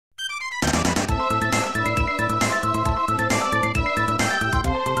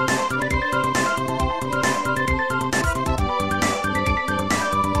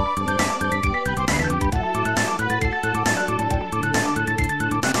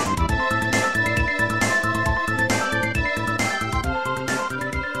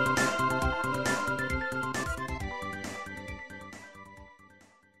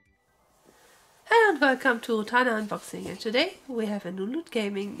welcome to Rotana Unboxing, and today we have a new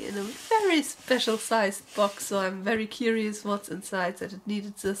LootGaming in a very special sized box, so I'm very curious what's inside that it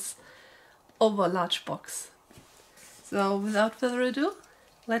needed this over large box. So without further ado,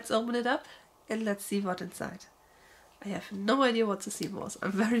 let's open it up and let's see what's inside. I have no idea what the theme was.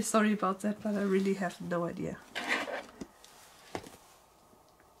 I'm very sorry about that, but I really have no idea.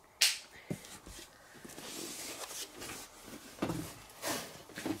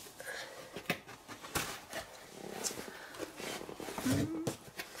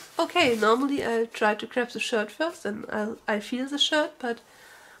 Okay, normally I try to grab the shirt first and I feel the shirt, but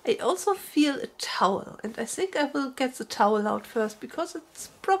I also feel a towel, and I think I will get the towel out first because it's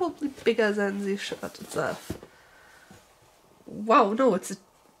probably bigger than the shirt itself. Wow, no,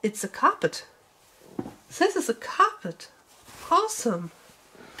 it's a carpet. This is a carpet. Awesome.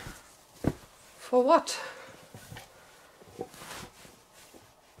 For what?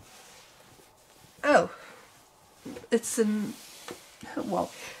 Oh, it's an wow.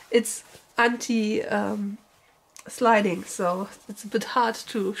 It's anti-sliding, so it's a bit hard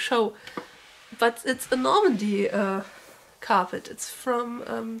to show. But it's a Normandy carpet. It's from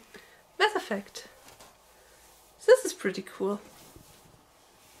Mass Effect. This is pretty cool.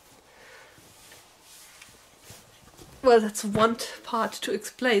 Well, that's one part to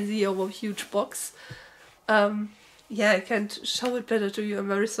explain the over huge box. Yeah, I can't show it better to you. I'm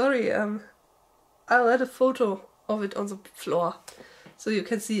very sorry. I'll add a photo of it on the floor, so you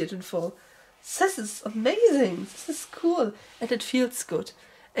can see it in full. This is amazing, this is cool, and it feels good.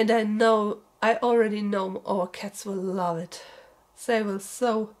 And I already know our cats will love it. They will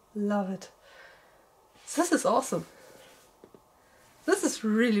so love it. This is awesome. This is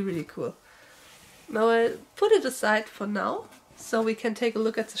really, really cool. Now I'll put it aside for now, so we can take a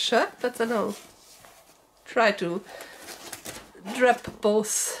look at the shirt, but then I'll try to drop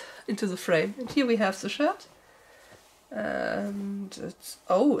both into the frame. And here we have the shirt. And it's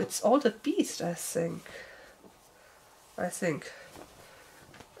Altered Beast, I think.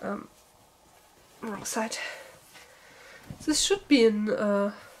 Wrong side. This should be in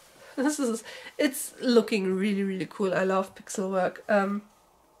it's looking really, really cool. I love pixel work. But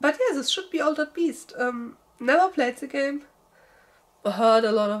yeah, this should be Altered Beast. Never played the game. Heard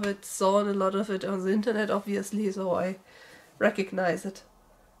a lot of it, saw a lot of it on the internet, obviously, so I recognize it.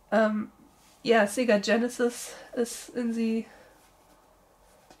 Yeah, Sega Genesis is in the...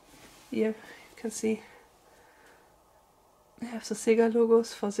 Here, you can see. I have the Sega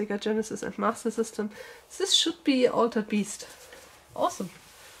logos for Sega Genesis and Master System. This should be Altered Beast. Awesome.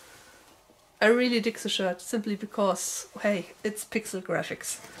 I really dig the shirt, simply because, hey, it's pixel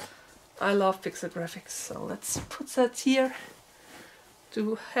graphics. I love pixel graphics, so let's put that here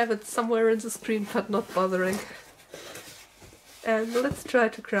to have it somewhere in the screen, but not bothering. And let's try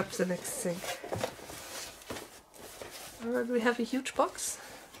to grab the next thing. And we have a huge box.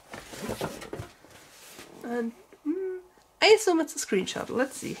 And I assume it's a screenshot.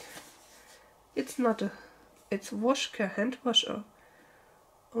 Let's see. It's not a... It's wash care, hand wash,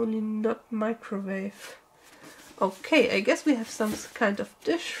 only not microwave. Okay, I guess we have some kind of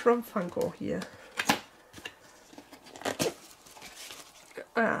dish from Funko here.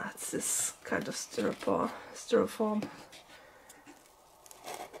 Ah, it's this kind of styrofoam.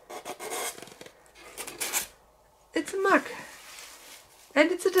 It's a mug.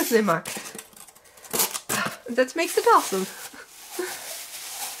 And it's a Disney mug. That makes it awesome.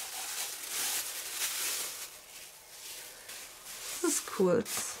 This is cool.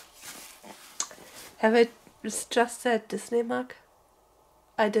 Have I just said Disney mug?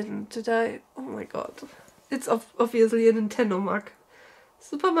 I didn't, did I? Oh my god. It's obviously a Nintendo mug.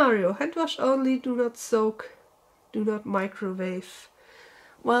 Super Mario. Hand wash only, do not soak, do not microwave.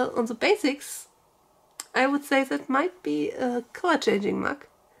 Well, on the basics, I would say that might be a color changing mug.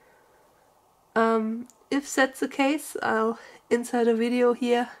 If that's the case, I'll insert a video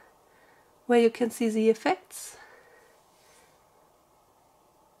here where you can see the effects.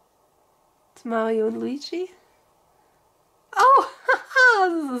 It's Mario and Luigi. Oh,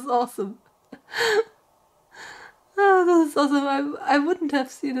 this is awesome. Oh, this is awesome. I wouldn't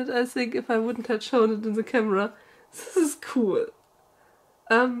have seen it, I think, if I wouldn't have shown it in the camera. This is cool.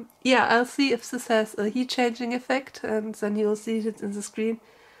 Yeah, I'll see if this has a heat changing effect, and then you'll see it in the screen.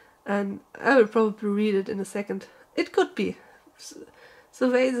 And I will probably read it in a second. It could be. The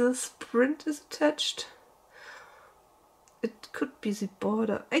way the sprint is attached. It could be the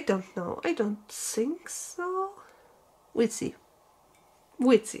border. I don't know. I don't think so. We'll see.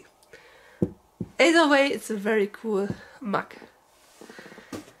 We'll see. Either way, it's a very cool mug.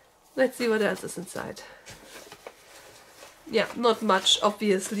 Let's see what else is inside. Yeah, not much,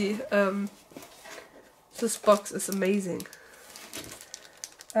 obviously. This box is amazing.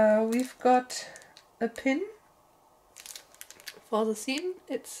 We've got a pin for the theme.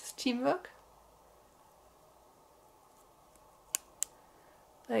 It's teamwork.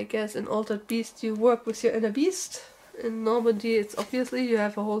 I guess in Altered Beast you work with your inner beast. In Normandy it's obviously you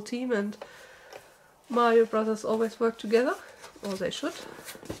have a whole team, and Mario Brothers always work together. Or they should.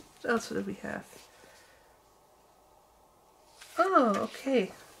 What else do we have? Oh,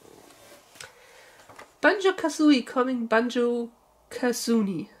 okay. Banjo-Kazooie coming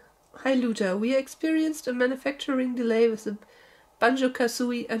Banjo-Kazooie. Hi Luta, we experienced a manufacturing delay with the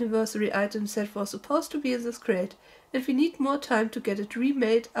Banjo-Kazooie anniversary items that was supposed to be in this crate, and we need more time to get it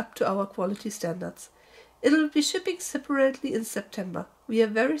remade up to our quality standards. It'll be shipping separately in September. We are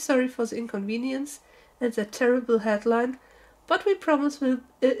very sorry for the inconvenience and that terrible headline, but we promise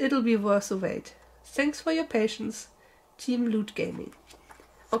it'll be worth the wait. Thanks for your patience. Team LootGaming.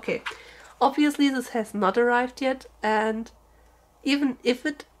 Okay, obviously this has not arrived yet, and even if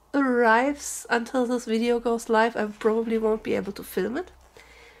it arrives until this video goes live, I probably won't be able to film it.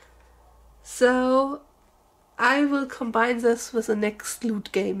 So I will combine this with the next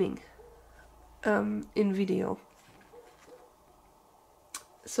LootGaming in video.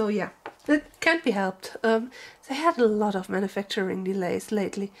 So yeah, it can't be helped. They had a lot of manufacturing delays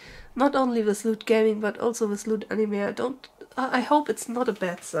lately, not only with LootGaming but also with Loot Anime. I hope it's not a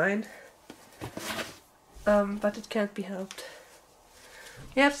bad sign, but it can't be helped.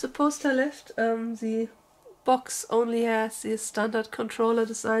 We have the poster left. The box only has the standard controller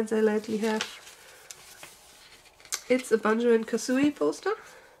designs I lately have. It's a Banjo and Kazooie poster,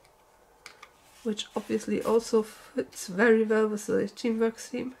 which obviously also fits very well with the teamwork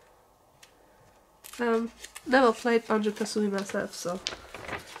theme. Never played Banjo-Kazooie myself, so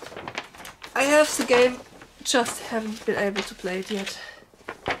I have the game, just haven't been able to play it yet.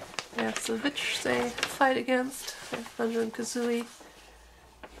 I have the witch they fight against, I have Banjo and Kazooie.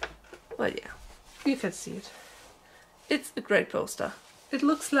 Well, yeah, you can see it. It's a great poster. It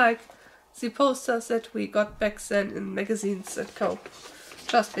looks like the posters that we got back then in magazines at Co.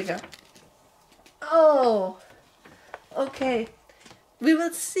 Just bigger. Oh, okay. We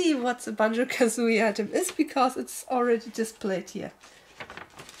will see what the Banjo-Kazooie item is, because it's already displayed here.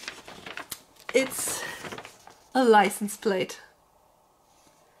 It's a license plate.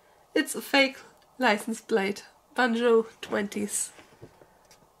 It's a fake license plate. Banjo 20s.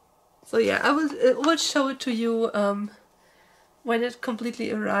 So yeah, I will show it to you when it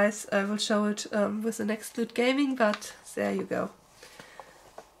completely arrives. I will show it with the next LootGaming, but there you go.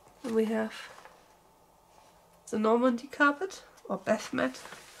 And we have the Normandy carpet, or bath mat.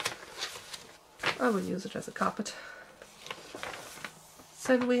 I will use it as a carpet.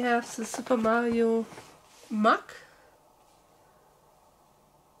 Then we have the Super Mario mug.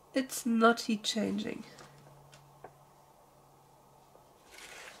 It's not heat changing.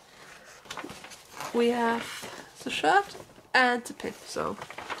 We have the shirt and the pin, so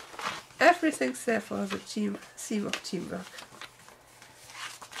everything's there for the theme of teamwork.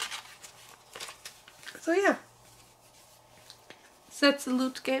 So yeah, that's the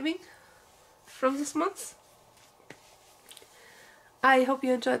LootGaming from this month. I hope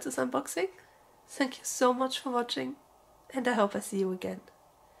you enjoyed this unboxing. Thank you so much for watching, and I hope I see you again.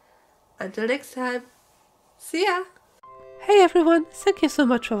 Until next time, see ya! Hey everyone, thank you so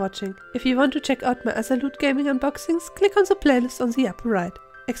much for watching. If you want to check out my other LootGaming unboxings, click on the playlist on the upper right.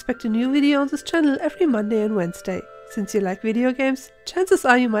 Expect a new video on this channel every Monday and Wednesday. Since you like video games, chances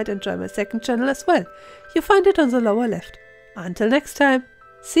are you might enjoy my second channel as well. You find it on the lower left. Until next time,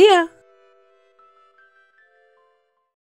 see ya!